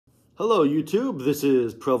Hello YouTube, this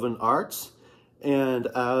is Proven Arts, and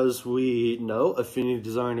as we know, Affinity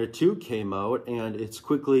Designer 2 came out and it's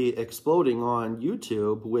quickly exploding on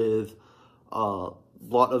YouTube with a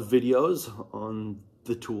lot of videos on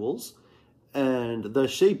the tools. And the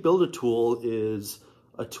Shape Builder tool is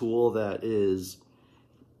a tool that is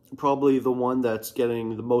probably the one that's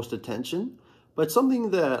getting the most attention. But something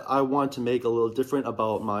that I want to make a little different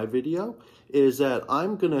about my video is that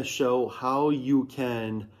I'm going to show how you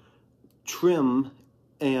can trim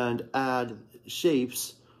and add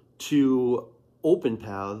shapes to open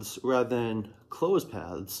paths rather than closed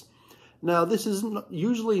paths. Now, this is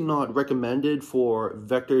usually not recommended for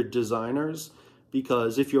vector designers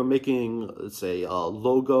because if you're making, let's say,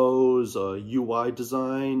 logos, UI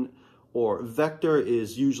design, or vector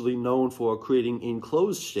is usually known for creating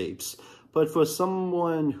enclosed shapes. But for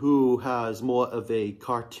someone who has more of a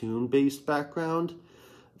cartoon-based background,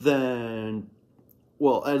 then,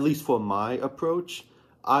 well, at least for my approach,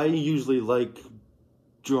 I usually like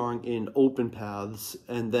drawing in open paths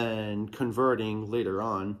and then converting later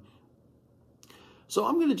on. So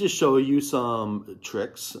I'm going to just show you some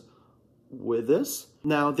tricks with this.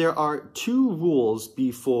 Now, there are two rules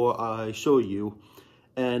before I show you.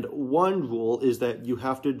 And one rule is that you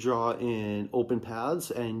have to draw in open paths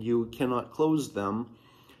and you cannot close them.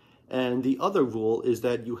 And the other rule is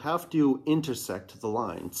that you have to intersect the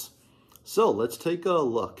lines. So let's take a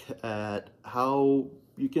look at how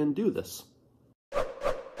you can do this.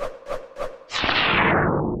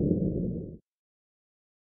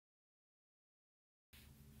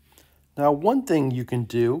 Now, one thing you can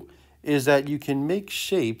do is that you can make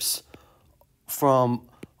shapes from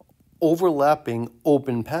overlapping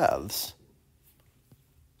open paths.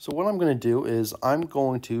 So what I'm going to do is I'm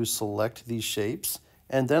going to select these shapes,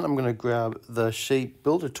 and then I'm going to grab the Shape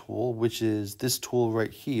Builder tool, which is this tool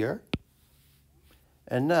right here.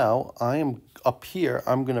 And now I am up here,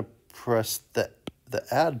 I'm going to press the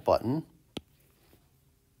Add button.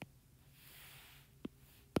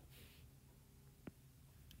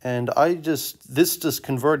 And this just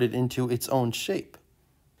converted into its own shape.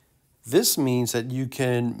 This means that you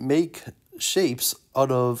can make shapes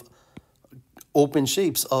out of open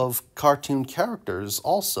shapes of cartoon characters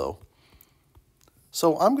also.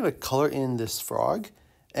 So I'm going to color in this frog,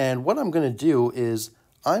 and what I'm going to do is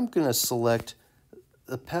I'm going to select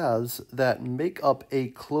the paths that make up a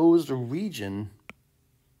closed region.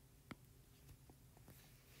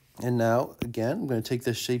 And now, again, I'm going to take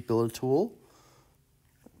the Shape Builder tool,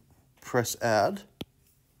 press Add.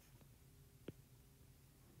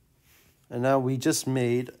 And now we just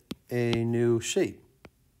made a new shape.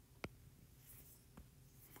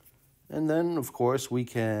 And then, of course, we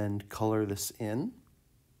can color this in.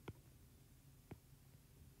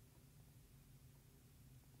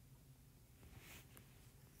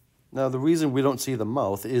 Now, the reason we don't see the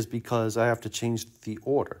mouth is because I have to change the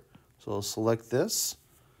order. So I'll select this,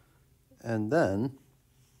 and then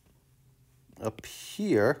up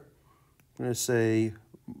here, I'm going to say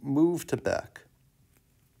move to back.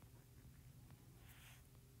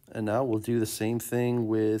 And now we'll do the same thing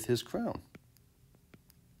with his crown.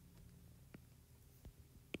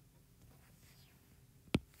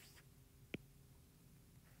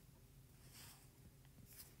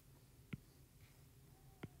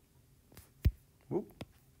 Whoop.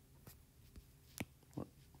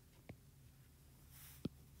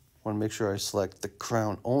 Want to make sure I select the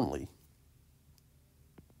crown only.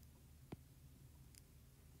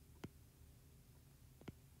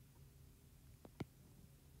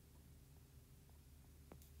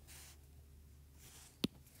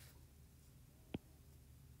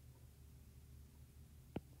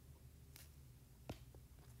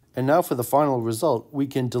 And now for the final result, we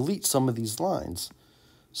can delete some of these lines.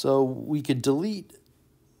 So we could delete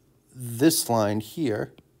this line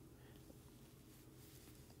here.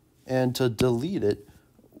 And to delete it,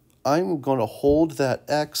 I'm going to hold that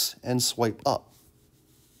X and swipe up.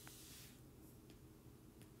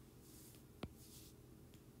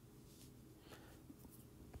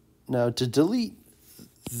 Now to delete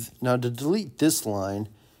this line,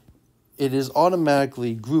 it is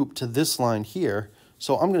automatically grouped to this line here.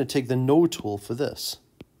 So I'm going to take the Node tool for this.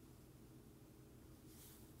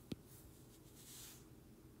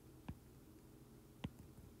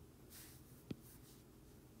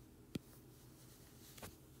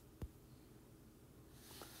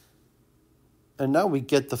 And now we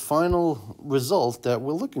get the final result that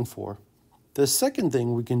we're looking for. The second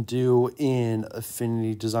thing we can do in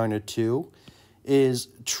Affinity Designer 2 is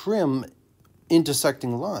trim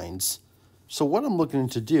intersecting lines. So what I'm looking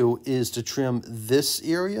to do is to trim this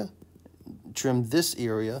area,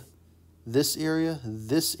 this area,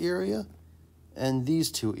 and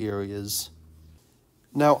these two areas.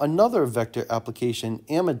 Now, another vector application,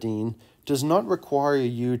 Amidine, does not require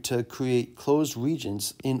you to create closed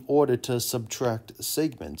regions in order to subtract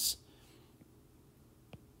segments.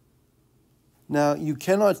 Now, you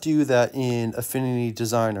cannot do that in Affinity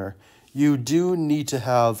Designer. You do need to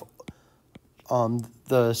have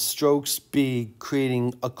the strokes be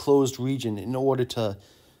creating a closed region in order to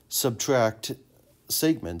subtract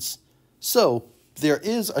segments. So, there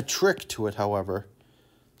is a trick to it, however.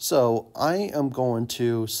 So, I am going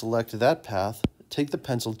to select that path, take the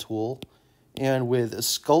pencil tool, and with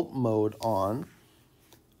sculpt mode on,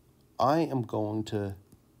 I am going to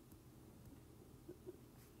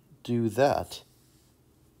do that.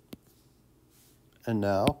 And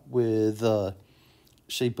now, with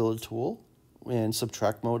shape builder tool and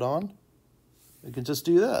subtract mode on, I can just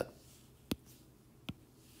do that.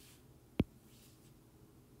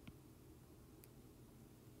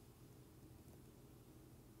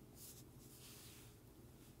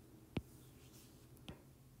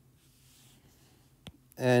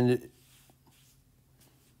 And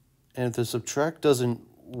if the subtract doesn't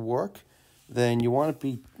work, then you want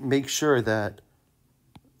to make sure that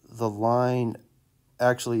the line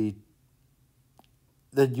actually,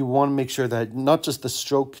 that you want to make sure that not just the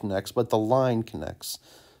stroke connects, but the line connects.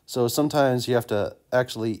 So sometimes you have to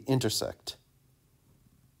actually intersect.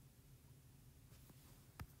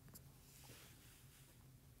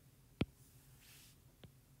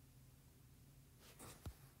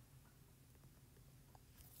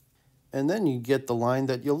 And then you get the line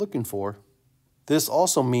that you're looking for. This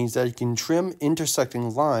also means that you can trim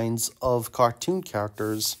intersecting lines of cartoon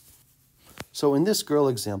characters. So in this girl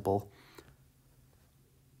example,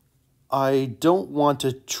 I don't want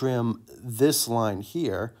to trim this line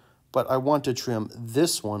here, but I want to trim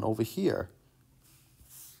this one over here.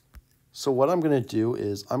 So what I'm going to do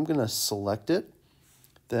is I'm going to select it,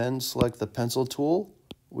 then select the pencil tool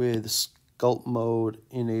with sculpt mode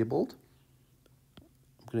enabled.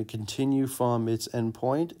 I'm going to continue from its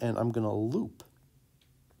endpoint, and I'm going to loop.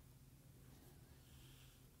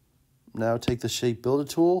 Now take the shape builder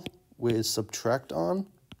tool with subtract on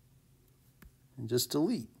and just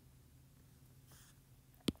delete.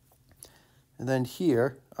 And then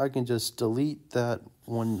here, I can just delete that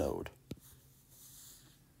one node.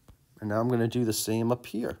 And now I'm going to do the same up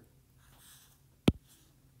here.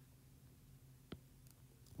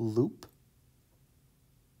 Loop.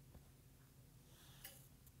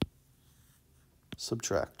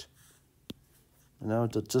 Subtract. And now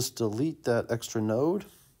to just delete that extra node.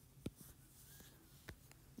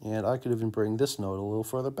 And I could even bring this node a little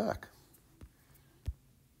further back.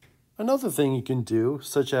 Another thing you can do,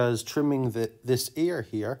 such as trimming this ear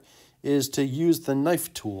here, is to use the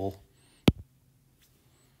knife tool.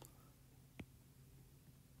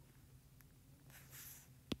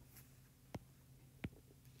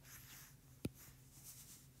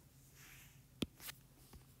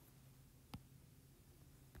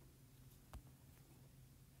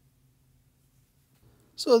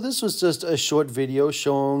 So this was just a short video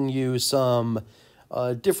showing you some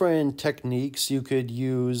different techniques you could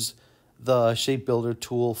use the shape builder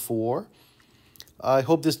tool for. I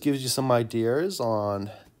hope this gives you some ideas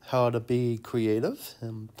on how to be creative.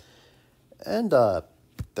 And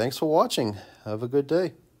thanks for watching. Have a good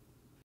day.